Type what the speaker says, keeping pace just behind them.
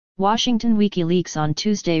Washington WikiLeaks on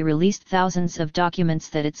Tuesday released thousands of documents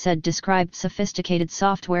that it said described sophisticated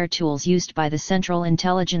software tools used by the Central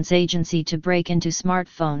Intelligence Agency to break into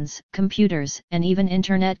smartphones, computers, and even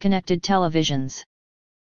internet-connected televisions.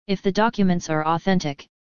 If the documents are authentic,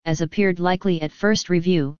 as appeared likely at first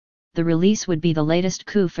review, the release would be the latest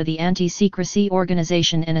coup for the anti-secrecy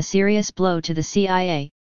organization and a serious blow to the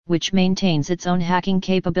CIA, which maintains its own hacking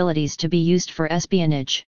capabilities to be used for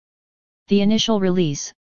espionage. The initial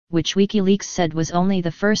release, which WikiLeaks said was only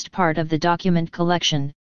the first part of the document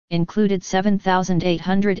collection, included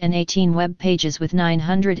 7,818 web pages with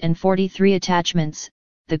 943 attachments,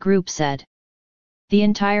 the group said. The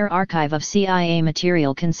entire archive of CIA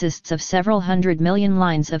material consists of several 100 million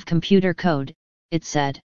lines of computer code, it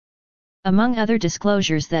said. Among other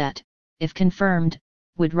disclosures that, if confirmed,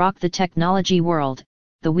 would rock the technology world,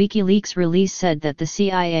 the WikiLeaks release said that the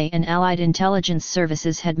CIA and allied intelligence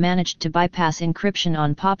services had managed to bypass encryption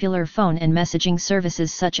on popular phone and messaging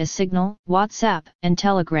services such as Signal, WhatsApp, and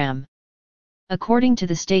Telegram. According to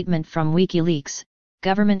the statement from WikiLeaks,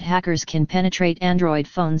 government hackers can penetrate Android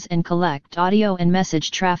phones and collect audio and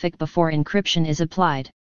message traffic before encryption is applied.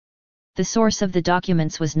 The source of the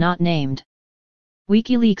documents was not named.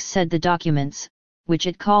 WikiLeaks said the documents, which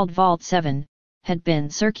it called Vault 7, had been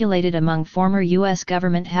circulated among former U.S.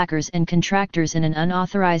 government hackers and contractors in an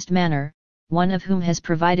unauthorized manner, one of whom has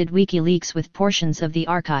provided WikiLeaks with portions of the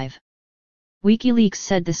archive. WikiLeaks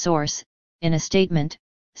said the source, in a statement,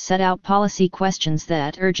 set out policy questions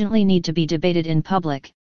that urgently need to be debated in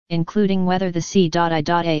public, including whether the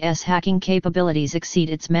C.I.A's hacking capabilities exceed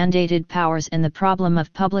its mandated powers and the problem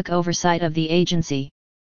of public oversight of the agency.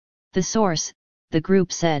 The source, the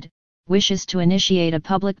group said, wishes to initiate a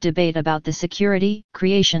public debate about the security,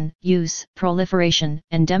 creation, use, proliferation,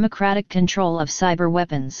 and democratic control of cyber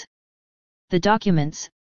weapons. The documents,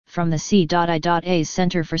 from the C.I.A's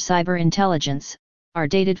Center for Cyber Intelligence, are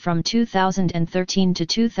dated from 2013 to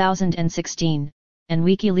 2016, and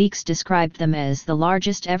WikiLeaks described them as the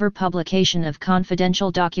largest ever publication of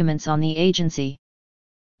confidential documents on the agency.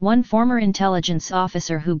 One former intelligence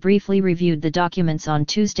officer who briefly reviewed the documents on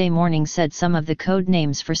Tuesday morning said some of the code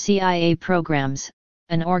names for CIA programs,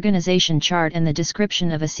 an organization chart and the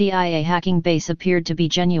description of a CIA hacking base appeared to be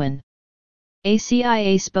genuine. A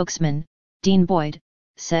CIA spokesman, Dean Boyd,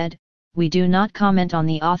 said, "We do not comment on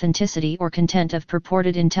the authenticity or content of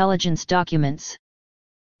purported intelligence documents."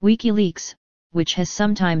 WikiLeaks, which has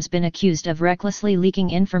sometimes been accused of recklessly leaking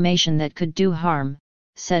information that could do harm,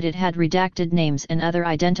 said it had redacted names and other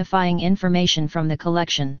identifying information from the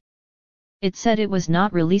collection. It said it was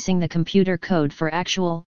not releasing the computer code for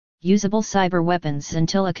actual, usable cyber weapons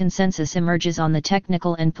until a consensus emerges on the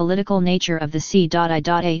technical and political nature of the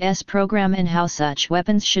C.I.A's program and how such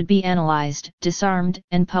weapons should be analyzed, disarmed,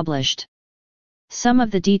 and published. Some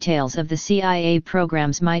of the details of the CIA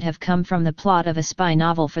programs might have come from the plot of a spy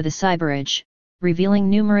novel for the cyber age, revealing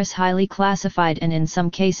numerous highly classified and in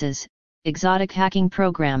some cases, exotic hacking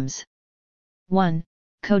programs. 1.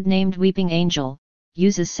 Codenamed Weeping Angel,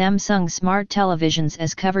 uses Samsung smart televisions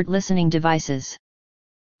as covered listening devices.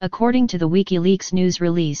 According to the WikiLeaks news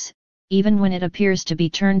release, even when it appears to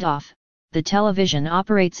be turned off, the television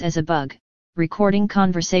operates as a bug, recording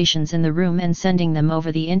conversations in the room and sending them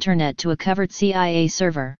over the internet to a covered CIA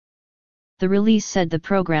server. The release said the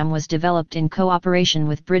program was developed in cooperation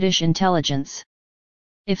with British intelligence.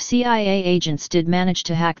 If CIA agents did manage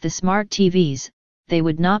to hack the smart TVs, they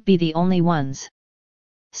would not be the only ones.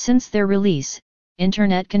 Since their release,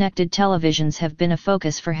 internet-connected televisions have been a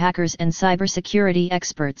focus for hackers and cybersecurity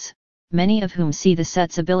experts, many of whom see the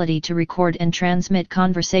set's ability to record and transmit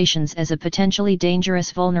conversations as a potentially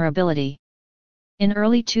dangerous vulnerability. In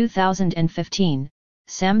early 2015,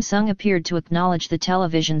 Samsung appeared to acknowledge the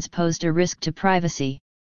televisions posed a risk to privacy.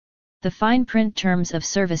 The fine print terms of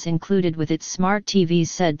service included with its smart TVs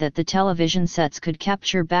said that the television sets could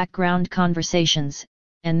capture background conversations,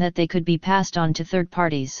 and that they could be passed on to third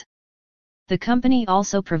parties. The company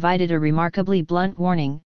also provided a remarkably blunt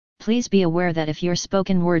warning: please be aware that if your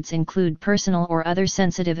spoken words include personal or other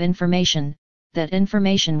sensitive information, that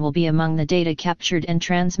information will be among the data captured and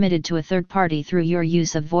transmitted to a third party through your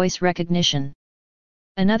use of voice recognition.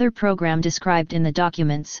 Another program described in the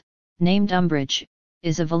documents, named Umbrage,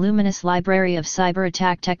 is a voluminous library of cyber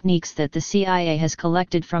attack techniques that the CIA has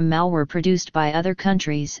collected from malware produced by other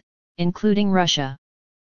countries, including Russia.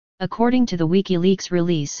 According to the WikiLeaks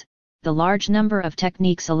release, the large number of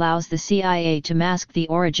techniques allows the CIA to mask the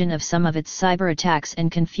origin of some of its cyber attacks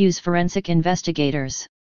and confuse forensic investigators.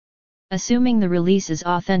 Assuming the release is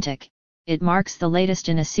authentic, it marks the latest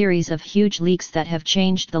in a series of huge leaks that have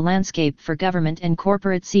changed the landscape for government and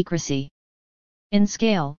corporate secrecy. In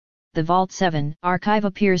scale, the Vault 7 archive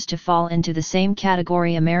appears to fall into the same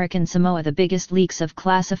category. American Samoa, the biggest leaks of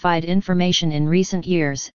classified information in recent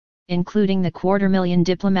years, including the 250,000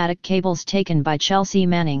 diplomatic cables taken by Chelsea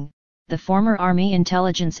Manning, the former Army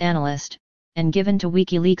intelligence analyst, and given to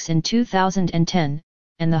WikiLeaks in 2010,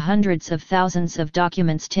 and the hundreds of thousands of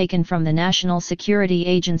documents taken from the National Security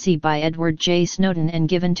Agency by Edward J. Snowden and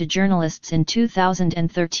given to journalists in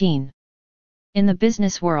 2013. In the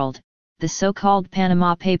business world, the so-called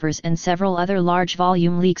Panama Papers and several other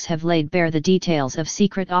large-volume leaks have laid bare the details of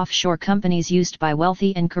secret offshore companies used by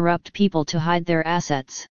wealthy and corrupt people to hide their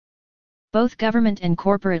assets. Both government and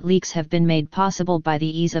corporate leaks have been made possible by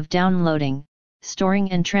the ease of downloading,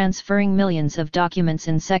 storing and transferring millions of documents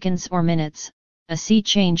in seconds or minutes, a sea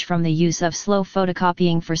change from the use of slow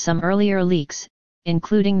photocopying for some earlier leaks,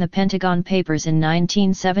 including the Pentagon Papers in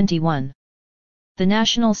 1971. The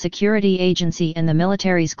National Security Agency and the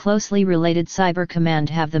military's closely related Cyber Command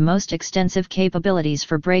have the most extensive capabilities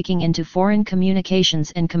for breaking into foreign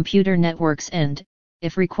communications and computer networks and,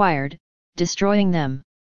 if required, destroying them.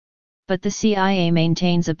 But the CIA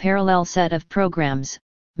maintains a parallel set of programs,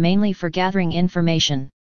 mainly for gathering information.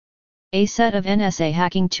 A set of NSA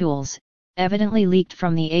hacking tools, evidently leaked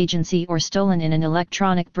from the agency or stolen in an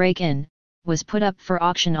electronic break-in, was put up for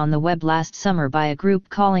auction on the web last summer by a group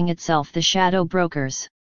calling itself the Shadow Brokers.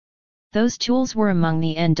 Those tools were among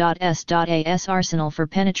the N.S.A.'s arsenal for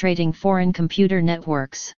penetrating foreign computer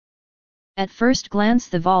networks. At first glance,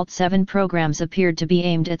 the Vault 7 programs appeared to be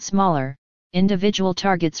aimed at smaller, individual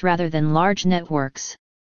targets rather than large networks.